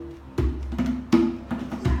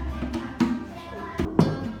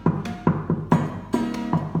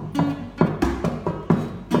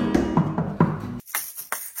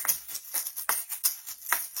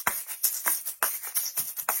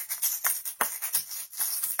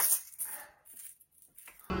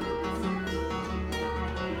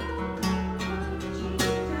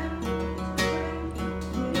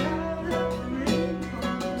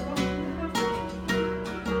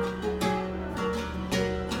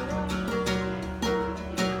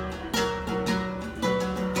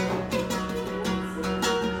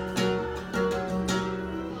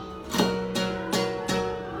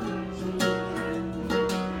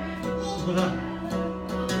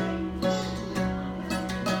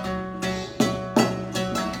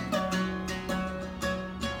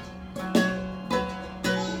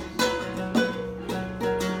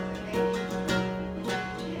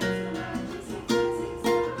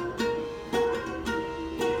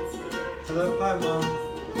跑得快吗？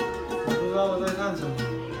我不知道我在干什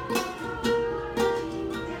么。